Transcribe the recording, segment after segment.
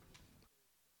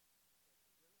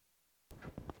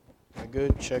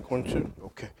good? Check 1, 2.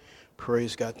 Okay.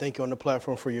 Praise God. Thank you on the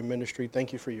platform for your ministry.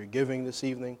 Thank you for your giving this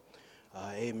evening.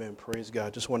 Amen. Praise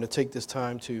God. Just want to take this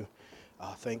time to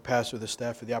thank Pastor and the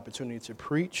staff for the opportunity to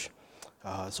preach.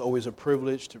 It's always a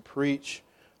privilege to preach.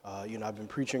 I've been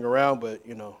preaching around, but,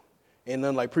 ain't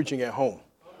nothing like preaching at home.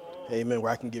 Amen.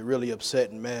 Where I can get really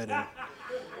upset and mad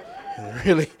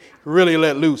and really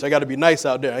let loose. I got to be nice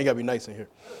out there. I ain't got to be nice in here.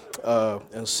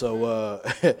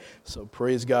 So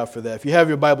praise God for that. If you have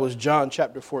your Bibles, John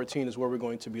chapter 14 is where we're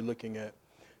going to be looking at.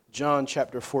 John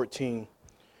chapter 14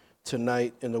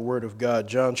 tonight in the Word of God.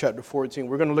 John chapter 14.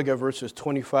 We're going to look at verses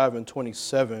 25 and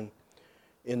 27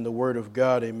 in the Word of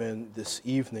God, amen, this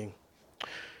evening.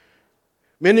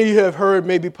 Many of you have heard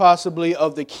maybe possibly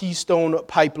of the Keystone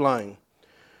Pipeline.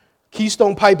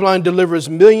 Keystone Pipeline delivers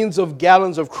millions of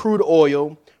gallons of crude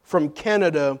oil from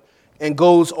Canada and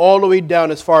goes all the way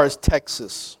down as far as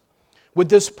Texas. With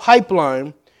this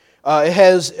pipeline, it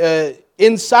has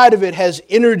inside of it has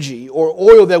energy or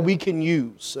oil that we can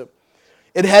use.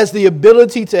 It has the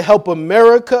ability to help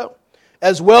America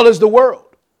as well as the world.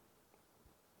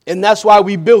 And that's why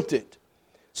we built it,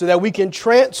 so that we can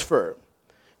transfer,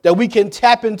 that we can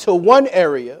tap into one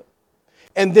area,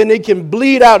 and then it can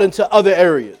bleed out into other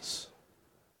areas.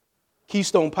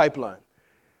 Keystone Pipeline.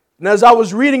 And as I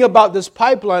was reading about this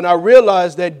pipeline, I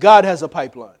realized that God has a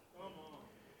pipeline.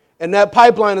 And that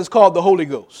pipeline is called the Holy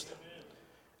Ghost.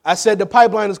 I said the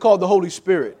pipeline is called the Holy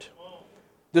Spirit.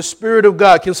 The Spirit of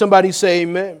God. Can somebody say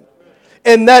amen?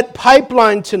 And that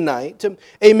pipeline tonight,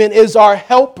 amen, is our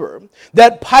helper.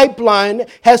 That pipeline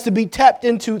has to be tapped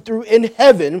into through in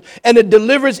heaven, and it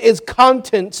delivers its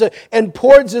contents and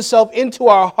pours itself into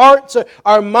our hearts,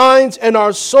 our minds, and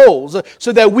our souls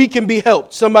so that we can be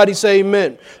helped. Somebody say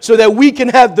amen. So that we can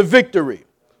have the victory.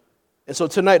 And so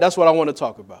tonight, that's what I want to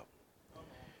talk about.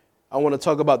 I want to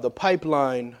talk about the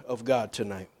pipeline of God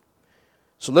tonight.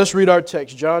 So let's read our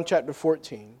text, John chapter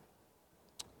 14.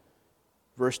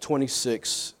 Verse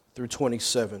 26 through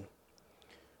 27.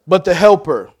 But the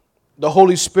Helper, the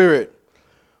Holy Spirit,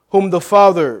 whom the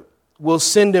Father will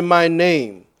send in my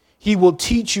name, he will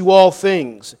teach you all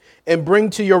things and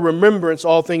bring to your remembrance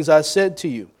all things I said to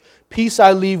you. Peace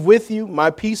I leave with you,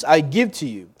 my peace I give to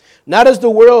you. Not as the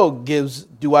world gives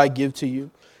do I give to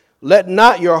you. Let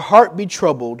not your heart be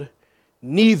troubled,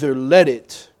 neither let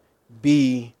it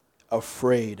be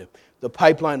afraid. The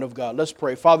pipeline of God. Let's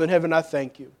pray. Father in heaven, I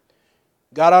thank you.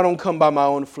 God, I don't come by my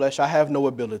own flesh. I have no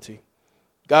ability.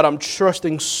 God, I'm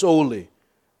trusting solely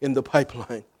in the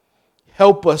pipeline.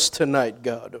 Help us tonight,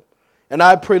 God. And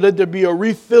I pray let there be a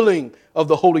refilling of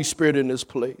the Holy Spirit in this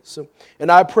place. And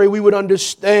I pray we would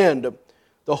understand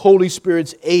the Holy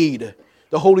Spirit's aid,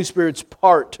 the Holy Spirit's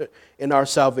part in our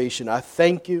salvation. I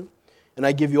thank you, and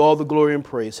I give you all the glory and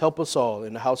praise. Help us all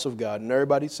in the house of God. And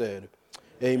everybody said,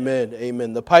 amen,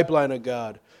 amen. The pipeline of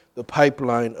God. The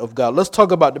pipeline of God. Let's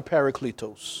talk about the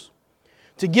Parakletos.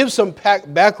 To give some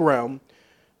background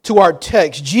to our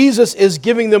text, Jesus is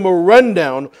giving them a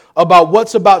rundown about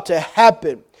what's about to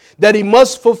happen, that he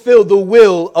must fulfill the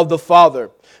will of the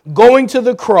Father, going to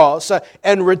the cross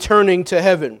and returning to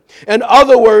heaven. In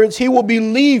other words, he will be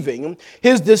leaving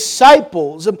his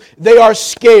disciples. They are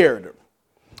scared.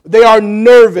 They are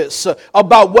nervous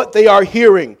about what they are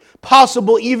hearing.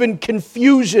 Possible even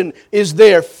confusion is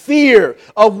there, fear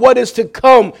of what is to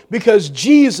come because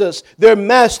Jesus, their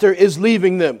master, is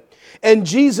leaving them. And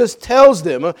Jesus tells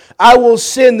them, I will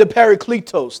send the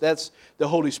Parakletos. That's the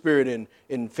Holy Spirit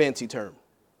in fancy term.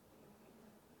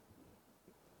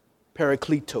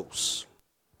 Parakletos.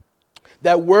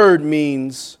 That word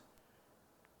means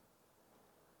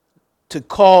to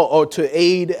call or to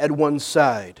aid at one's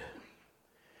side.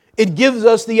 It gives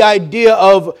us the idea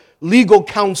of legal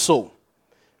counsel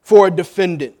for a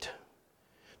defendant.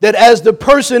 That as the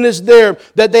person is there,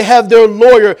 that they have their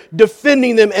lawyer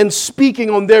defending them and speaking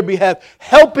on their behalf,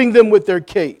 helping them with their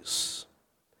case.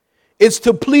 It's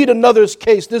to plead another's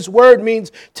case. This word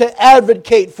means to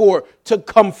advocate for, to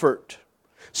comfort.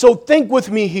 So think with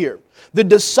me here. The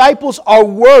disciples are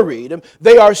worried,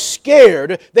 they are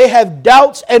scared, they have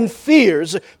doubts and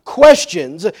fears,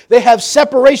 questions, they have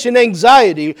separation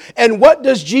anxiety. And what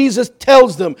does Jesus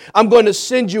tells them? I'm going to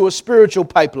send you a spiritual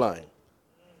pipeline.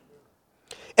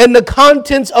 And the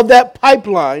contents of that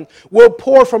pipeline will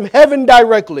pour from heaven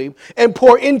directly and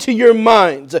pour into your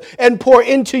minds and pour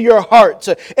into your hearts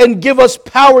and give us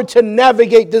power to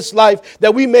navigate this life,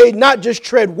 that we may not just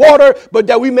tread water, but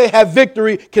that we may have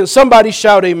victory. Can somebody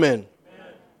shout amen?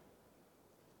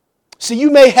 See,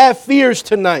 you may have fears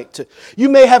tonight. You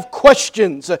may have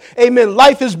questions. Amen.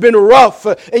 Life has been rough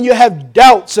and you have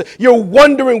doubts. You're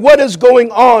wondering what is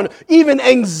going on. Even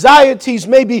anxieties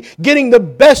may be getting the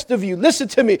best of you. Listen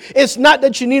to me. It's not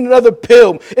that you need another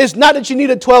pill. It's not that you need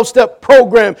a 12-step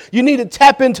program. You need to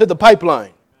tap into the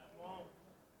pipeline.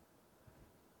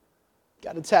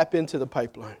 Got to tap into the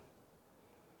pipeline.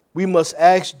 We must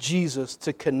ask Jesus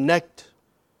to connect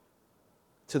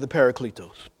to the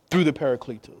Parakletos, through the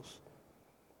Parakletos,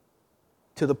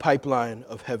 to the pipeline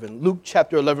of heaven. Luke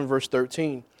chapter 11, verse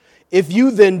 13. If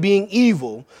you then, being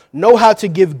evil, know how to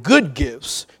give good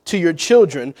gifts to your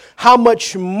children, how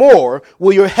much more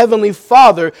will your heavenly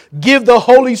Father give the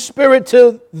Holy Spirit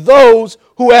to those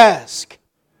who ask?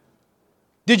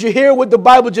 Did you hear what the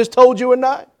Bible just told you or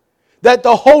not? That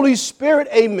the Holy Spirit,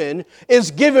 amen, is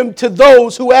given to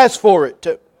those who ask for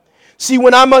it. See,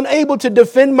 when I'm unable to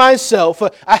defend myself,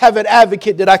 I have an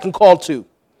advocate that I can call to.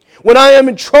 When I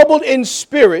am troubled in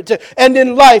spirit and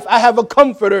in life, I have a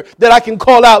comforter that I can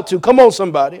call out to. Come on,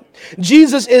 somebody.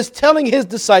 Jesus is telling his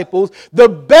disciples, the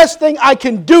best thing I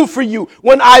can do for you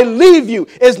when I leave you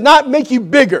is not make you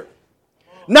bigger,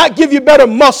 not give you better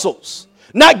muscles,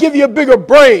 not give you a bigger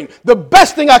brain. The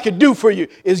best thing I could do for you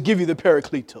is give you the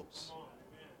Parakletos.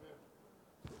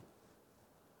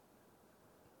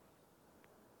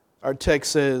 Our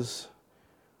text says,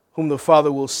 whom the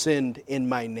Father will send in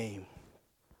my name.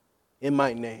 In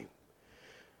my name.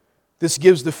 This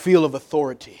gives the feel of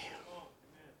authority.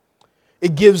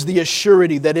 It gives the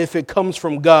assurity that if it comes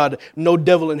from God, no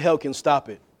devil in hell can stop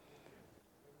it.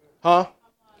 Huh?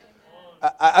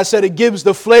 I said it gives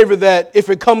the flavor that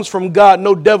if it comes from God,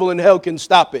 no devil in hell can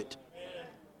stop it.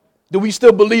 Do we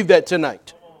still believe that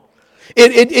tonight?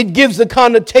 It gives the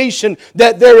connotation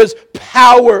that there is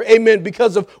power, amen,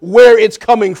 because of where it's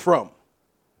coming from.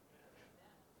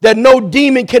 That no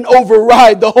demon can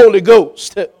override the Holy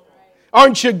Ghost.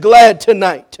 Aren't you glad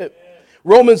tonight?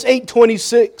 Romans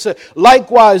 8:26.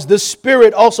 Likewise, the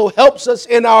Spirit also helps us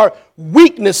in our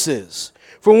weaknesses.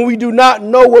 For when we do not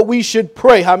know what we should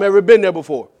pray. I've never been there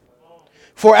before.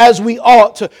 For as we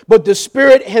ought, but the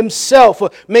Spirit himself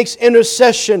makes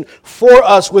intercession for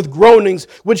us with groanings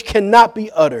which cannot be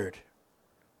uttered.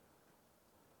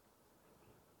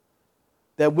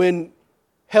 That when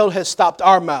hell has stopped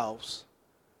our mouths,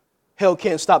 hell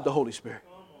can't stop the Holy Spirit.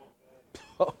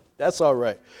 Oh, that's all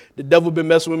right. The devil been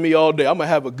messing with me all day. I'm going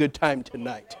to have a good time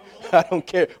tonight. I don't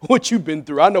care what you've been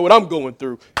through. I know what I'm going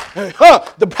through.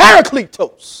 The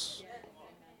Parakletos.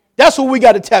 That's what we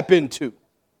got to tap into.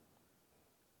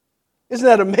 Isn't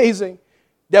that amazing?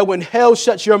 That when hell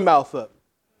shuts your mouth up,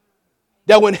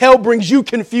 that when hell brings you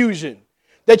confusion,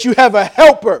 that you have a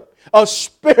helper, a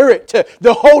spirit,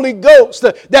 the Holy Ghost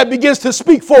that begins to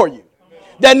speak for you.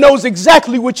 That knows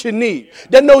exactly what you need.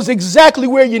 That knows exactly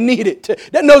where you need it.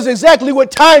 That knows exactly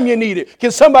what time you need it.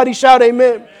 Can somebody shout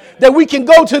amen? That we can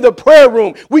go to the prayer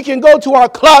room. We can go to our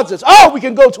closets. Oh, we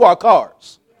can go to our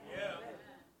cars.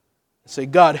 And say,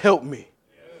 God, help me.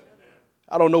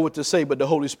 I don't know what to say, but the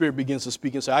Holy Spirit begins to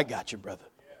speak and say, I got you, brother.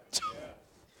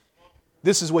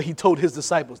 This is what he told his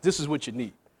disciples. This is what you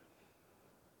need.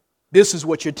 This is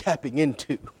what you're tapping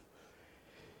into.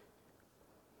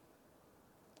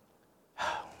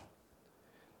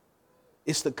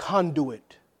 It's the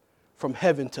conduit from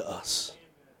heaven to us.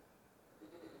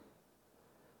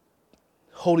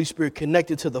 Holy Spirit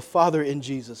connected to the Father in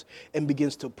Jesus and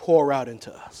begins to pour out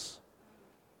into us.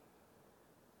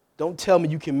 Don't tell me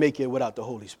you can make it without the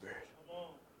Holy Spirit.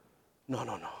 No.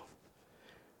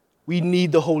 We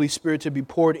need the Holy Spirit to be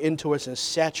poured into us and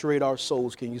saturate our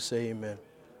souls. Can you say amen?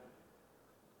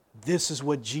 This is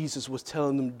what Jesus was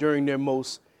telling them during their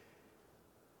most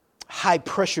high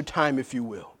pressure time, if you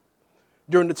will.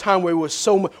 During the time where it was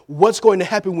so much, what's going to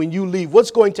happen when you leave?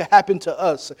 What's going to happen to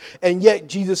us? And yet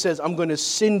Jesus says, I'm going to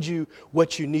send you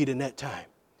what you need in that time.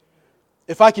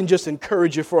 If I can just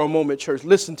encourage you for a moment, church,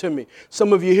 listen to me.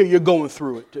 Some of you here, you're going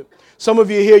through it. Some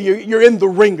of you here, you're in the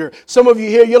ringer. Some of you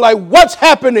here, you're like, what's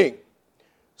happening?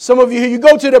 Some of you here, you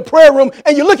go to the prayer room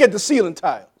and you look at the ceiling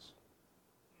tiles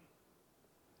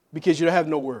because you don't have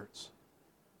no words.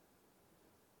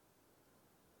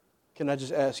 Can I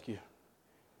just ask you,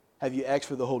 have you asked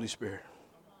for the Holy Spirit?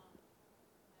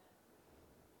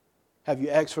 Have you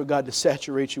asked for God to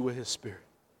saturate you with His Spirit?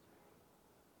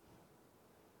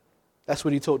 That's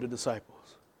what He told the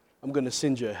disciples. I'm going to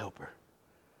send you a helper.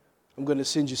 I'm going to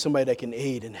send you somebody that can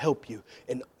aid and help you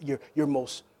in your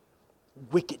most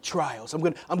wicked trials. I'm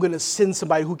going to send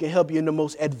somebody who can help you in the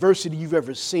most adversity you've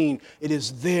ever seen. It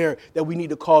is there that we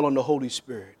need to call on the Holy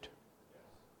Spirit.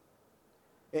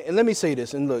 And let me say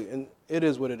this, and look, and it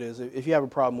is what it is. If you have a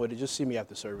problem with it, just see me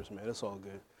after service, man. It's all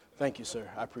good. Thank you, sir.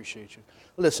 I appreciate you.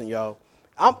 Listen, y'all,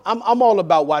 I'm all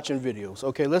about watching videos.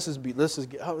 Okay,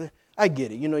 I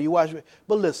get it. You know, you watch,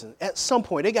 but listen, at some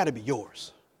point they got to be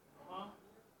yours.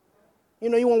 You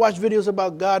know, you want to watch videos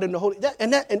about God and the Holy,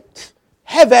 and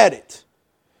have at it.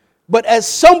 But at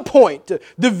some point,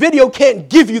 the video can't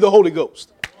give you the Holy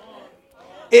Ghost.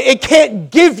 It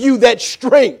can't give you that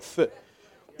strength.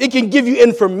 It can give you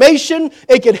information.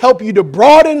 It can help you to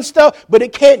broaden stuff, but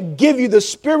it can't give you the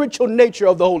spiritual nature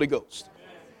of the Holy Ghost.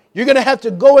 You're going to have to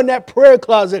go in that prayer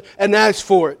closet and ask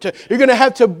for it. You're going to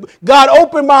have to, God,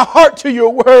 open my heart to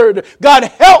your word. God,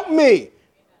 help me.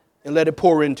 And let it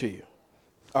pour into you.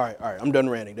 All right, I'm done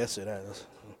ranting. That's it.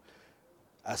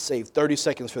 I saved 30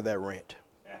 seconds for that rant.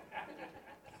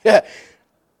 Yeah.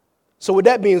 So with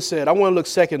that being said, I want to look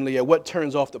secondly at what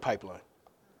turns off the pipeline.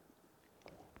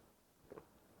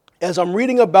 As I'm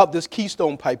reading about this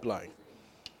Keystone Pipeline,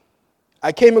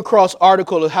 I came across an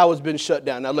article of how it's been shut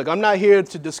down. Now, look, I'm not here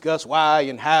to discuss why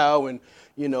and how and,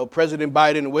 you know, President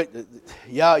Biden,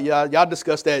 y'all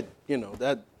discuss that, you know,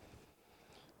 that.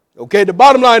 Okay, the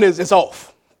bottom line is it's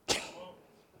off.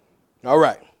 All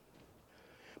right.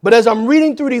 But as I'm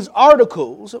reading through these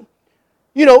articles,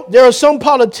 you know, there are some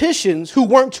politicians who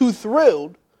weren't too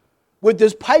thrilled with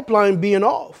this pipeline being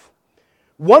off.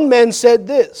 One man said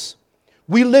this: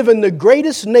 "We live in the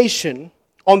greatest nation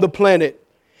on the planet,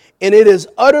 and it is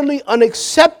utterly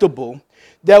unacceptable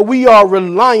that we are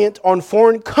reliant on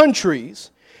foreign countries,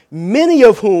 many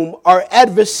of whom are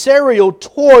adversarial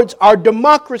towards our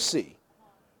democracy."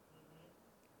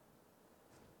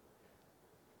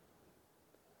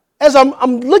 As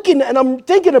I'm looking and I'm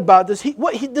thinking about this,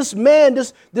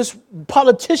 this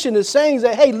politician is saying is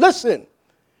that, hey, listen,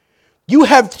 you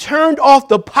have turned off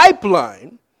the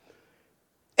pipeline,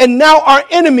 and now our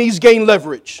enemies gain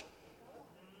leverage.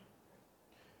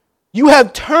 You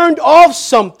have turned off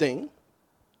something.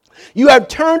 You have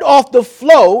turned off the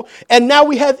flow, and now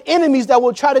we have enemies that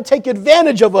will try to take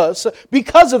advantage of us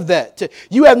because of that.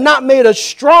 You have not made us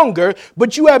stronger,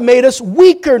 but you have made us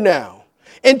weaker now.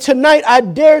 And tonight, I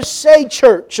dare say,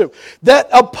 church, that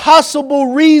a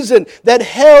possible reason that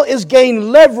hell is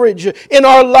gained leverage in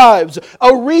our lives,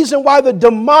 a reason why the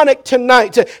demonic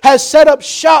tonight has set up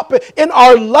shop in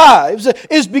our lives,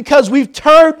 is because we've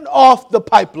turned off the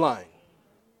pipeline.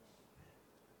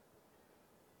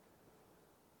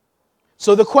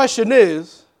 So the question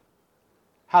is,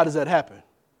 how does that happen?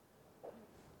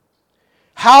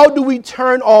 How do we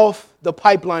turn off the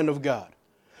pipeline of God?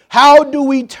 How do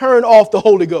we turn off the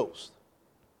Holy Ghost?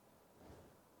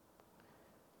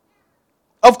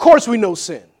 Of course we know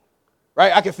sin,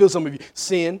 right? I can feel some of you.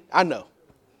 Sin, I know,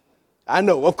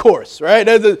 of course, right?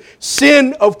 There's a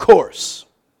sin, of course.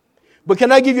 But can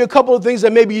I give you a couple of things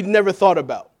that maybe you'd never thought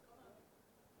about?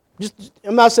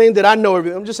 I'm not saying that I know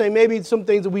everything. I'm just saying maybe some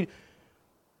things that we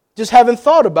just haven't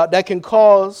thought about that can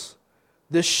cause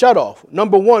this shutoff.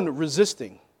 Number one,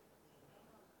 resisting.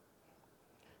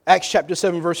 Acts chapter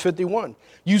 7, verse 51.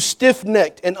 You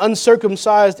stiff-necked and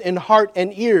uncircumcised in heart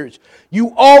and ears,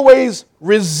 you always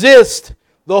resist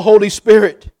the Holy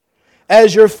Spirit,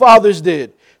 as your fathers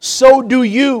did. So do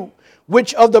you.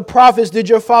 Which of the prophets did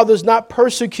your fathers not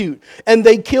persecute? And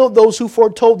they killed those who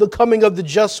foretold the coming of the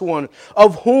just one,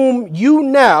 of whom you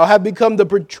now have become the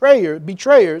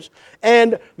betrayers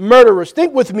and murderers.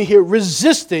 Think with me here.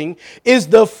 Resisting is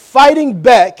the fighting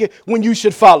back when you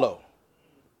should follow.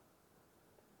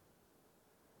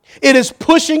 It is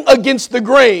pushing against the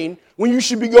grain when you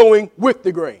should be going with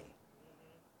the grain.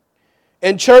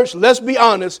 And church, let's be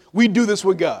honest, we do this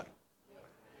with God.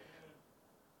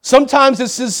 Sometimes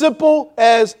it's as simple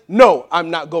as, no, I'm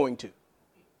not going to.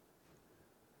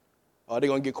 Oh, they're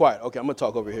going to get quiet. Okay, I'm going to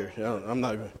talk over here. I'm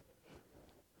not even.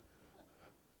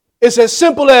 It's as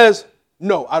simple as,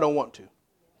 no, I don't want to.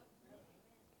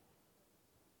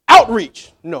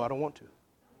 Outreach, no, I don't want to.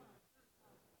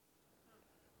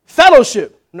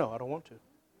 Fellowship, no, I don't want to.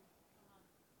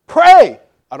 Pray,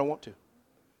 I don't want to.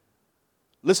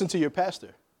 Listen to your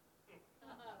pastor.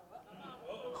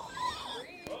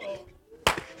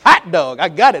 Hot dog, I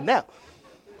got it now.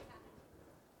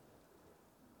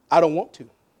 I don't want to.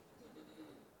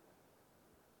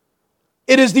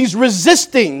 It is these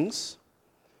resistings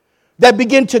that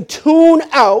begin to tune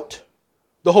out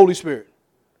the Holy Spirit.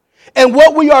 And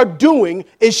what we are doing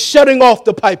is shutting off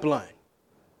the pipeline.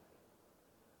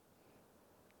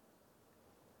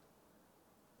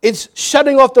 It's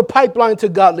shutting off the pipeline to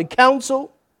godly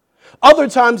counsel. Other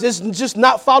times it's just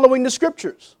not following the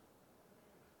scriptures.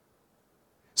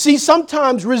 See,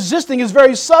 sometimes resisting is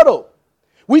very subtle.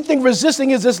 We think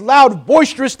resisting is this loud,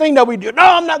 boisterous thing that we do. No,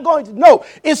 I'm not going to. No,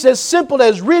 it's as simple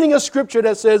as reading a scripture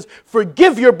that says,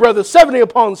 forgive your brother 70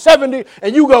 upon 70,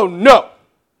 and you go, no.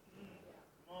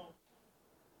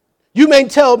 You may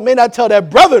not tell that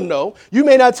brother no. You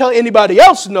may not tell anybody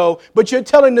else no, but you're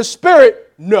telling the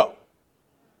Spirit no.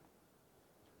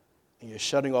 And you're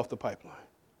shutting off the pipeline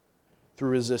through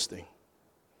resisting.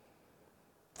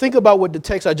 Think about what the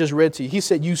text I just read to you. He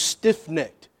said, you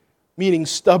stiff-necked, meaning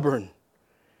stubborn,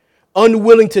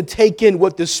 unwilling to take in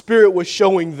what the Spirit was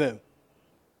showing them.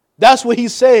 That's what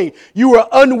he's saying. You were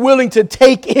unwilling to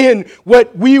take in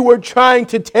what we were trying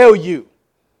to tell you.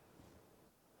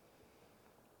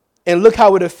 And look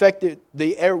how it affected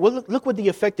the area. Well, look what the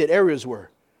affected areas were.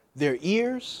 Their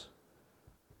ears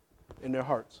and their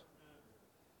hearts.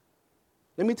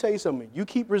 Let me tell you something. You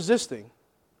keep resisting,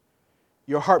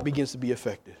 your heart begins to be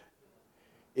affected.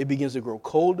 It begins to grow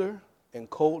colder and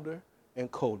colder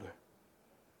and colder.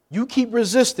 You keep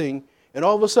resisting, and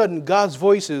all of a sudden, God's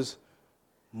voice is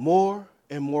more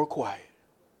and more quiet.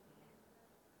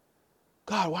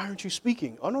 God, why aren't you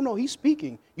speaking? Oh, no, he's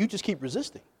speaking. You just keep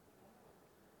resisting.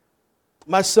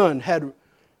 My son had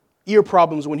ear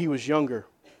problems when he was younger.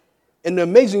 And the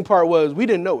amazing part was we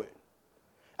didn't know it.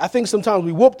 I think sometimes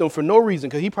we whooped him for no reason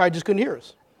because he probably just couldn't hear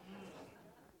us.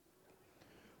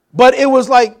 But it was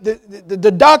like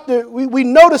the doctor, we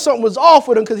noticed something was off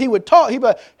with him because he would talk. He'd be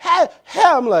like, hey,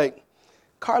 I'm like,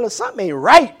 Carlos, something ain't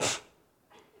right.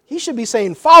 He should be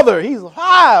saying, Father. He's like,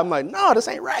 hi. I'm like, no, this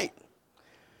ain't right.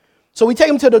 So we take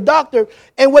him to the doctor,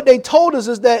 and what they told us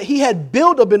is that he had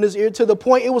buildup in his ear to the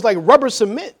point it was like rubber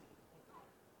cement.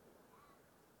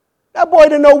 That boy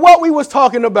didn't know what we was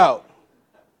talking about.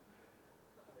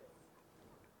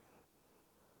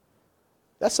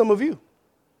 That's some of you.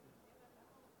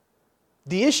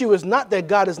 The issue is not that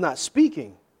God is not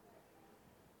speaking,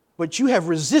 but you have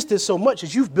resisted so much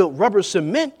that you've built rubber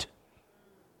cement.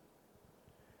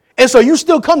 And so you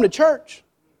still come to church.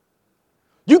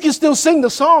 You can still sing the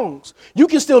songs. You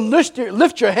can still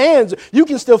lift your hands. You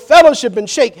can still fellowship and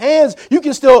shake hands. You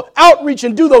can still outreach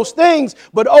and do those things.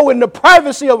 But in the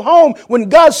privacy of home, when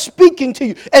God's speaking to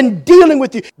you and dealing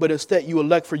with you, but instead you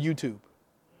elect for YouTube.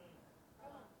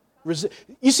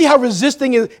 You see how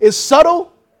resisting is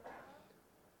subtle?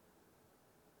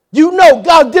 You know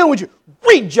God dealing with you.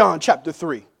 Read John chapter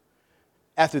 3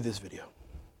 after this video.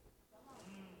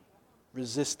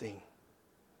 Resisting.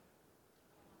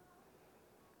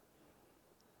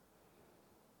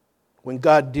 When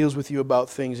God deals with you about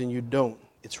things and you don't,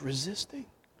 it's resisting.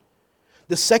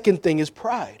 The second thing is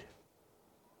pride.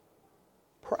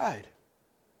 Pride.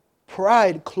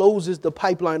 Pride closes the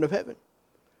pipeline of heaven.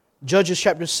 Judges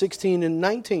chapter 16 and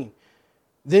 19.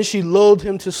 Then she lulled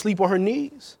him to sleep on her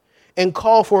knees and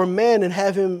called for a man and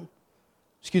had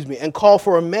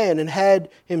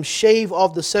him shave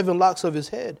off the 7 locks of his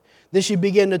head. Then she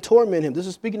began to torment him. This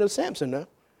is speaking of Samson now.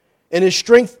 And his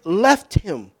strength left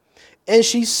him. And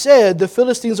she said, the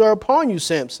Philistines are upon you,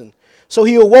 Samson. So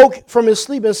he awoke from his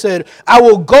sleep and said, I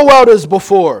will go out as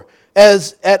before,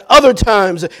 as at other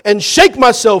times, and shake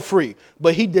myself free.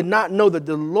 But he did not know that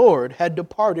the Lord had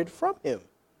departed from him.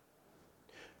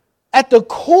 At the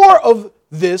core of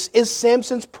this is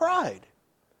Samson's pride.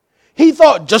 He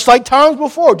thought, just like times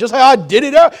before, just how I did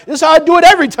it, this is how I do it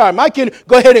every time. I can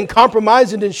go ahead and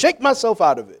compromise and then shake myself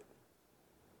out of it.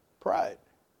 Pride.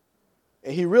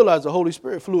 And he realized the Holy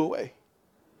Spirit flew away.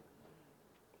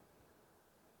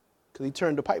 Because he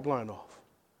turned the pipeline off.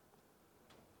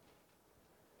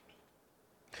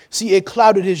 See, it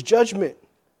clouded his judgment.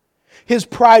 His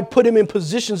pride put him in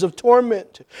positions of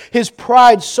torment. His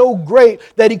pride so great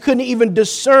that he couldn't even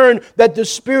discern that the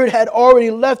Spirit had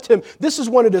already left him. This is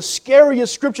one of the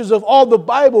scariest scriptures of all the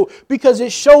Bible because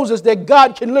it shows us that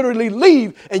God can literally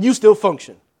leave and you still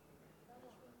function.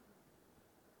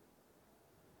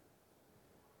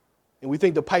 And we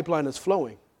think the pipeline is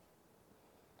flowing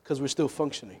because we're still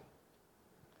functioning.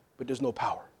 But there's no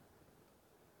power.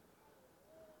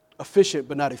 Efficient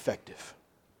but not effective.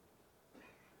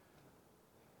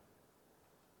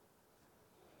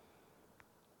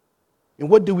 And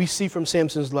what do we see from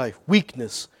Samson's life?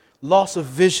 Weakness, loss of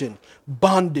vision,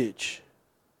 bondage.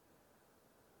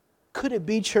 Could it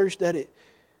be, church, that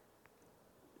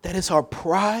it's our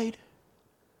pride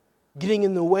getting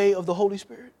in the way of the Holy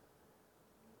Spirit?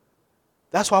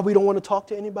 That's why we don't want to talk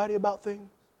to anybody about things.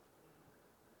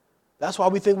 That's why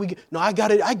we think I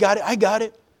got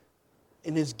it.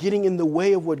 And it's getting in the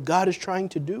way of what God is trying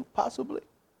to do, possibly.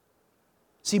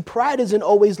 See, pride isn't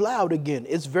always loud again.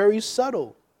 It's very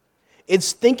subtle.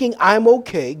 It's thinking I'm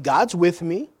okay, God's with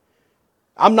me.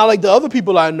 I'm not like the other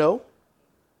people I know.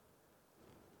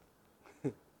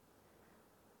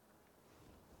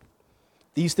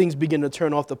 These things begin to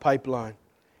turn off the pipeline.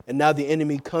 And now the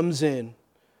enemy comes in.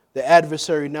 The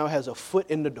adversary now has a foot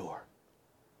in the door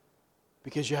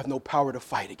because you have no power to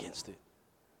fight against it.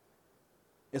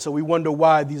 And so we wonder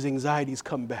why these anxieties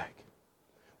come back.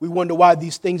 We wonder why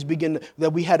these things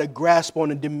that we had a grasp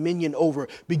on and dominion over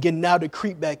begin now to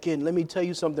creep back in. Let me tell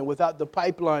you something. Without the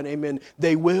pipeline, amen,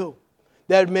 they will.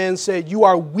 That man said, you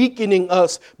are weakening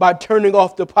us by turning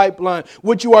off the pipeline.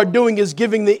 What you are doing is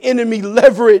giving the enemy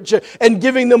leverage and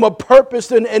giving them a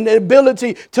purpose and an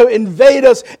ability to invade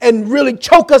us and really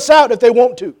choke us out if they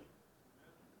want to.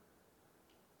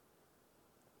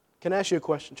 Can I ask you a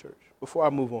question, church, before I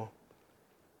move on?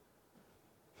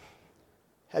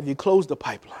 Have you closed the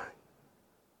pipeline?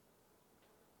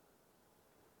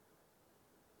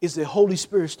 Is the Holy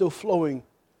Spirit still flowing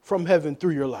from heaven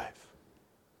through your life?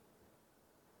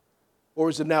 Or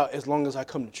is it now, as long as I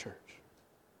come to church?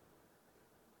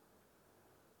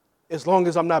 As long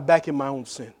as I'm not back in my own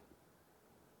sin?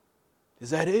 Is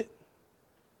that it?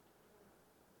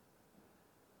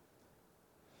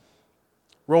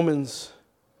 Romans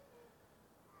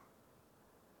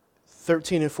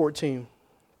 13 and 14.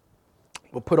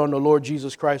 But put on the Lord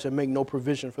Jesus Christ and make no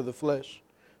provision for the flesh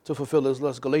to fulfill his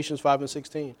lust. Galatians 5 and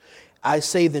 16. I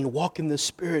say then, walk in the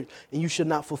Spirit, and you should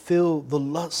not fulfill the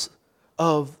lust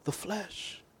of the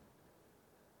flesh.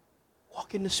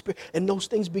 Walk in the Spirit. And those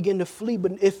things begin to flee.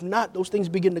 But if not, those things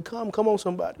begin to come. Come on,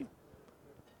 somebody.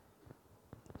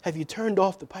 Have you turned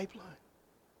off the pipeline?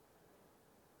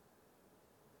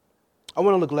 I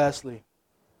want to look lastly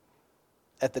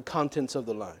at the contents of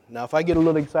the line. Now, if I get a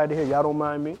little excited here, y'all don't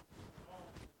mind me.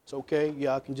 It's okay.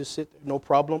 Y'all can just sit there. No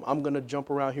problem. I'm going to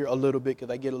jump around here a little bit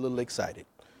because I get a little excited.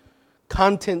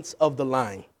 Contents of the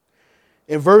line.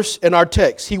 In our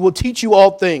text, he will teach you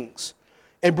all things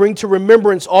and bring to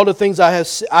remembrance all the things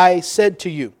I said to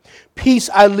you. Peace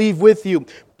I leave with you.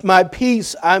 My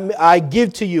peace I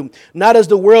give to you. Not as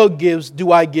the world gives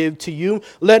do I give to you.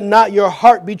 Let not your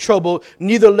heart be troubled,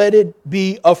 neither let it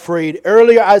be afraid.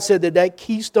 Earlier I said that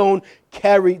Keystone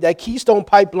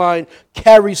pipeline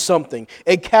carries something.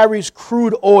 It carries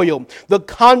crude oil. The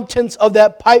contents of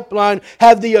that pipeline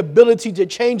have the ability to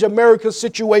change America's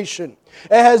situation.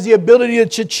 It has the ability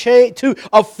to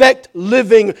affect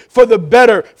living for the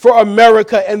better for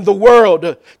America and the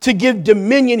world, to give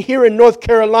dominion here in North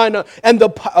Carolina and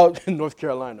North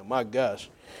Carolina, my gosh,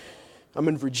 I'm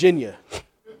in Virginia.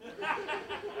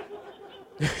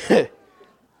 I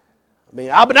mean,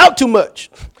 I've been out too much.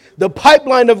 The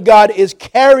pipeline of God is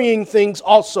carrying things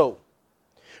also.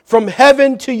 From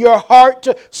heaven to your heart,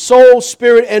 soul,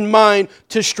 spirit, and mind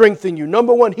to strengthen you.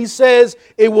 Number one, he says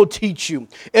it will teach you.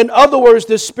 In other words,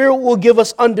 the Spirit will give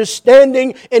us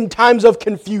understanding in times of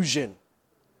confusion.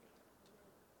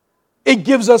 It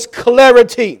gives us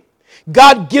clarity.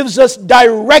 God gives us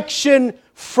direction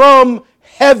from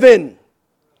heaven.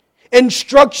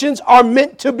 Instructions are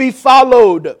meant to be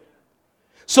followed.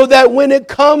 So that when it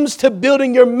comes to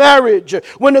building your marriage,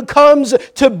 when it comes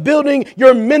to building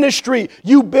your ministry,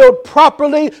 you build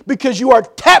properly because you are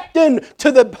tapped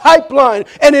into the pipeline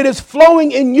and it is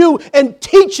flowing in you and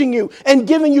teaching you and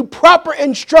giving you proper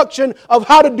instruction of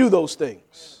how to do those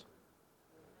things.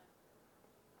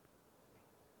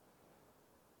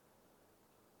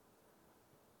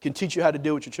 Can teach you how to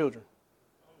deal with your children.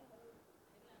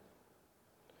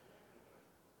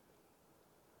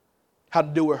 How to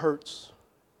deal with hurts.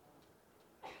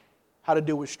 How to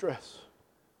deal with stress.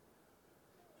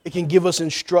 It can give us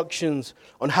instructions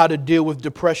on how to deal with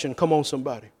depression. Come on,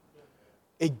 somebody.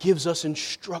 It gives us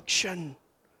instruction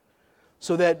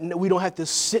so that we don't have to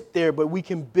sit there, but we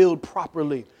can build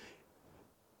properly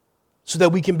so that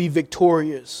we can be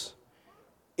victorious.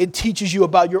 It teaches you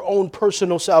about your own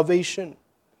personal salvation.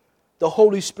 The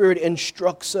Holy Spirit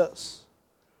instructs us.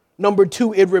 Number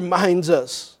two, it reminds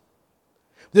us.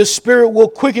 The Spirit will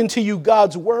quicken to you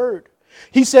God's word.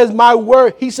 He says, my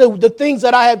word, he said, the things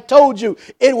that I have told you,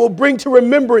 it will bring to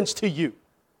remembrance to you.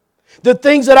 The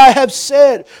things that I have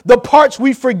said, the parts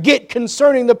we forget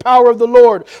concerning the power of the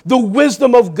Lord, the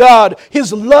wisdom of God,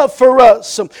 his love for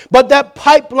us. But that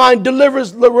pipeline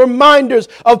delivers the reminders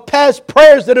of past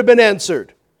prayers that have been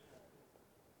answered.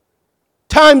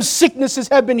 Times sicknesses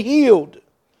have been healed.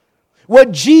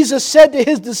 What Jesus said to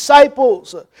his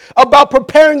disciples about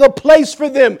preparing a place for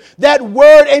them, that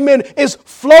word, amen, is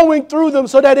flowing through them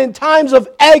so that in times of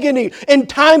agony, in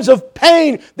times of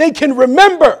pain, they can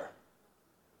remember.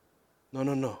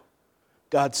 No.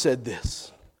 God said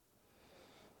this.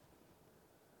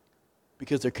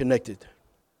 Because they're connected.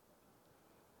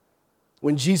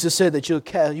 When Jesus said that you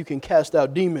can cast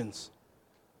out demons,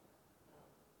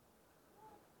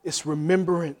 it's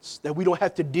remembrance that we don't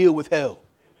have to deal with hell.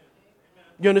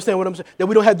 You understand what I'm saying? That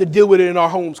we don't have to deal with it in our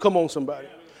homes. Come on, somebody.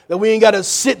 That we ain't got to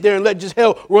sit there and let just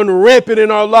hell run rampant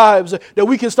in our lives. That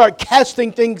we can start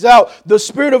casting things out. The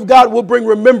Spirit of God will bring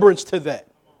remembrance to that.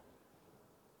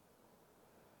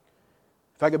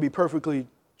 If I could be perfectly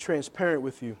transparent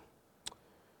with you,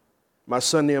 my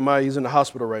son Nehemiah, he's in the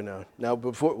hospital right now. Now,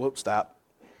 stop.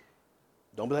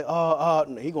 Don't be like,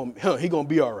 he gonna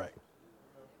be all right.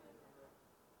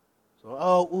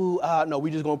 So, no,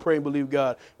 we just gonna pray and believe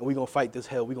God, and we gonna fight this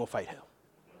hell. We gonna fight hell.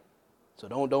 So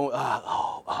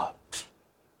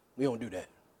we don't do that.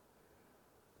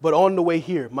 But on the way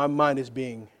here, my mind is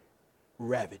being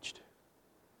ravaged.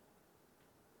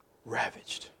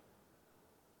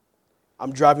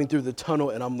 I'm driving through the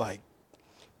tunnel, and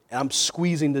I'm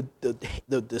squeezing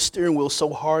the steering wheel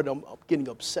so hard, I'm getting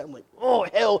upset. I'm like, oh,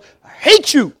 hell, I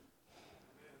hate you.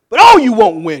 But you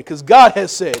won't win, because God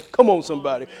has said, come on,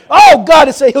 somebody. God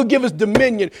has said he'll give us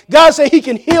dominion. God said he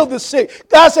can heal the sick.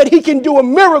 God said he can do a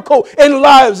miracle in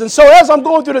lives. And so as I'm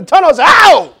going through the tunnel, I was like,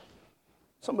 ow!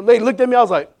 Some lady looked at me, I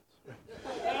was like,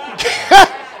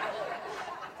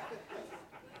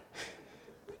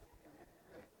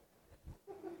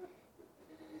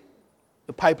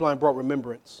 the pipeline brought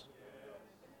remembrance.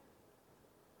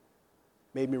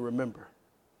 Made me remember.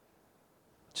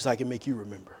 Just like it make you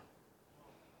remember.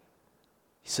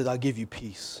 He said, I'll give you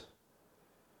peace.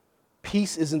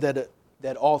 Peace isn't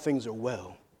that all things are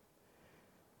well.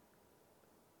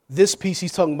 This peace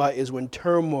he's talking about is when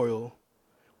turmoil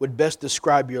would best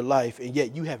describe your life, and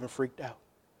yet you haven't freaked out.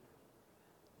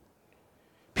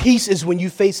 Peace is when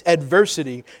you face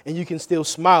adversity and you can still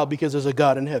smile because there's a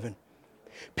God in heaven.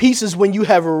 Peace is when you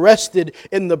have rested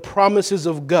in the promises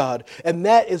of God, and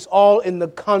that is all in the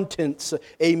contents,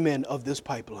 amen, of this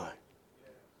pipeline.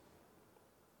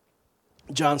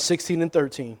 John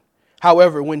 16:13.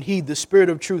 However, when he, the Spirit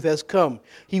of truth, has come,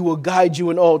 he will guide you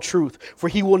in all truth, for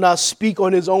he will not speak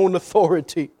on his own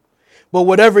authority. But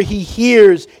whatever he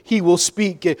hears, he will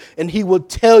speak, and he will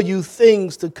tell you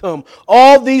things to come.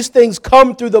 All these things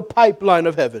come through the pipeline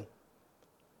of heaven,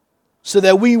 so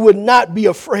that we would not be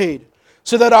afraid,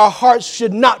 so that our hearts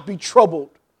should not be troubled,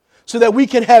 so that we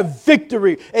can have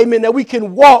victory, amen, that we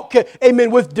can walk, amen,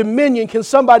 with dominion. Can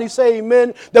somebody say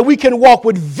amen? That we can walk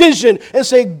with vision and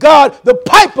say, God, the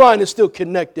pipeline is still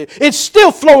connected. It's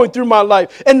still flowing through my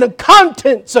life, and the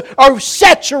contents are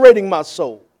saturating my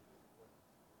soul.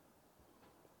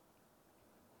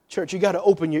 Church, you got to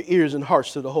open your ears and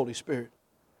hearts to the Holy Spirit.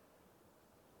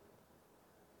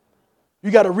 You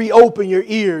got to reopen your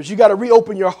ears. You got to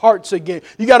reopen your hearts again.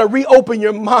 You got to reopen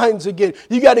your minds again.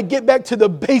 You got to get back to the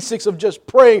basics of just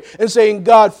praying and saying,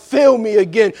 God, fill me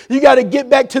again. You got to get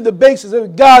back to the basics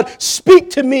of God, speak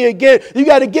to me again. You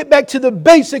got to get back to the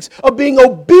basics of being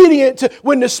obedient to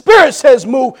when the Spirit says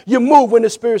move, you move. When the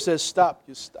Spirit says stop,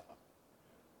 you stop.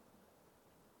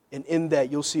 And in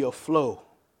that, you'll see a flow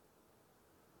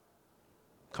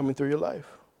coming through your life.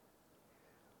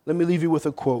 Let me leave you with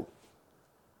a quote.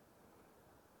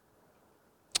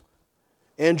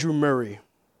 Andrew Murray,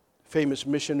 famous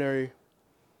missionary,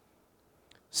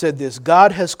 said this: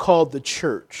 God has called the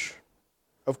church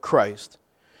of Christ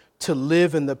to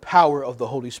live in the power of the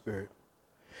Holy Spirit.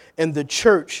 And the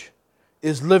church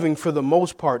is living for the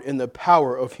most part in the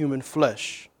power of human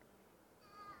flesh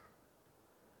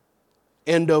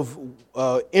and of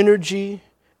energy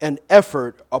and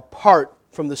effort apart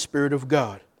from the Spirit of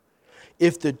God.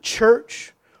 If the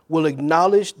church will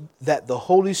acknowledge that the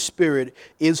Holy Spirit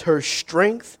is her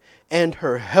strength and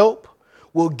her help,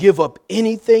 will give up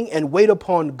anything and wait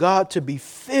upon God to be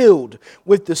filled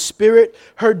with the Spirit,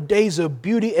 her days of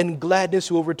beauty and gladness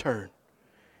will return.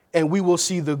 And we will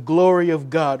see the glory of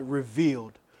God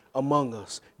revealed among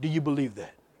us. Do you believe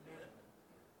that?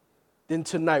 Then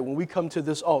tonight, when we come to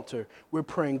this altar, we're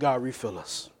praying, God, refill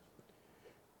us.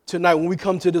 Tonight, when we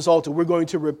come to this altar, we're going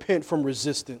to repent from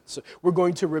resistance. We're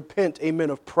going to repent, amen,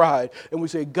 of pride. And we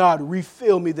say, God,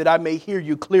 refill me that I may hear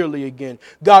you clearly again.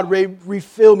 God,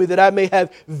 refill me that I may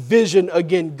have vision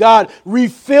again. God,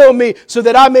 refill me so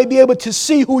that I may be able to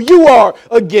see who you are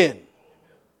again.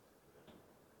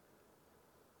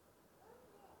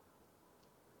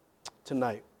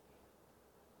 Tonight,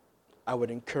 I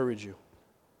would encourage you,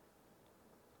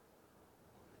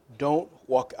 don't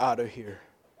walk out of here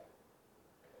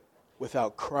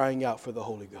without crying out for the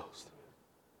Holy Ghost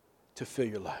to fill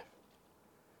your life.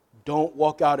 Don't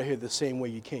walk out of here the same way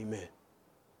you came in.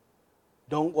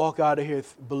 Don't walk out of here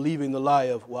believing the lie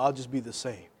of, well, I'll just be the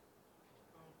same.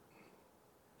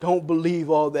 Don't believe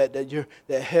all that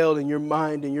hell in your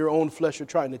mind and your own flesh are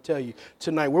trying to tell you.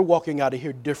 Tonight, we're walking out of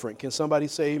here different. Can somebody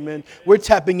say amen? We're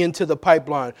tapping into the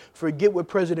pipeline. Forget what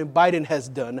President Biden has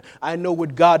done. I know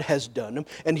what God has done.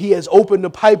 And he has opened the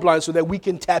pipeline so that we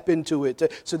can tap into it,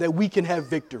 so that we can have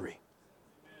victory,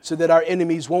 so that our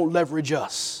enemies won't leverage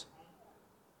us,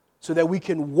 so that we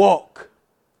can walk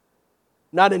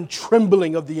not in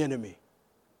trembling of the enemy,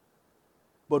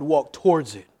 but walk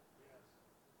towards it,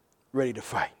 ready to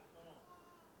fight.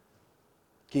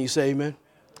 Can you say amen?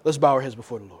 Let's bow our heads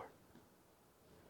before the Lord.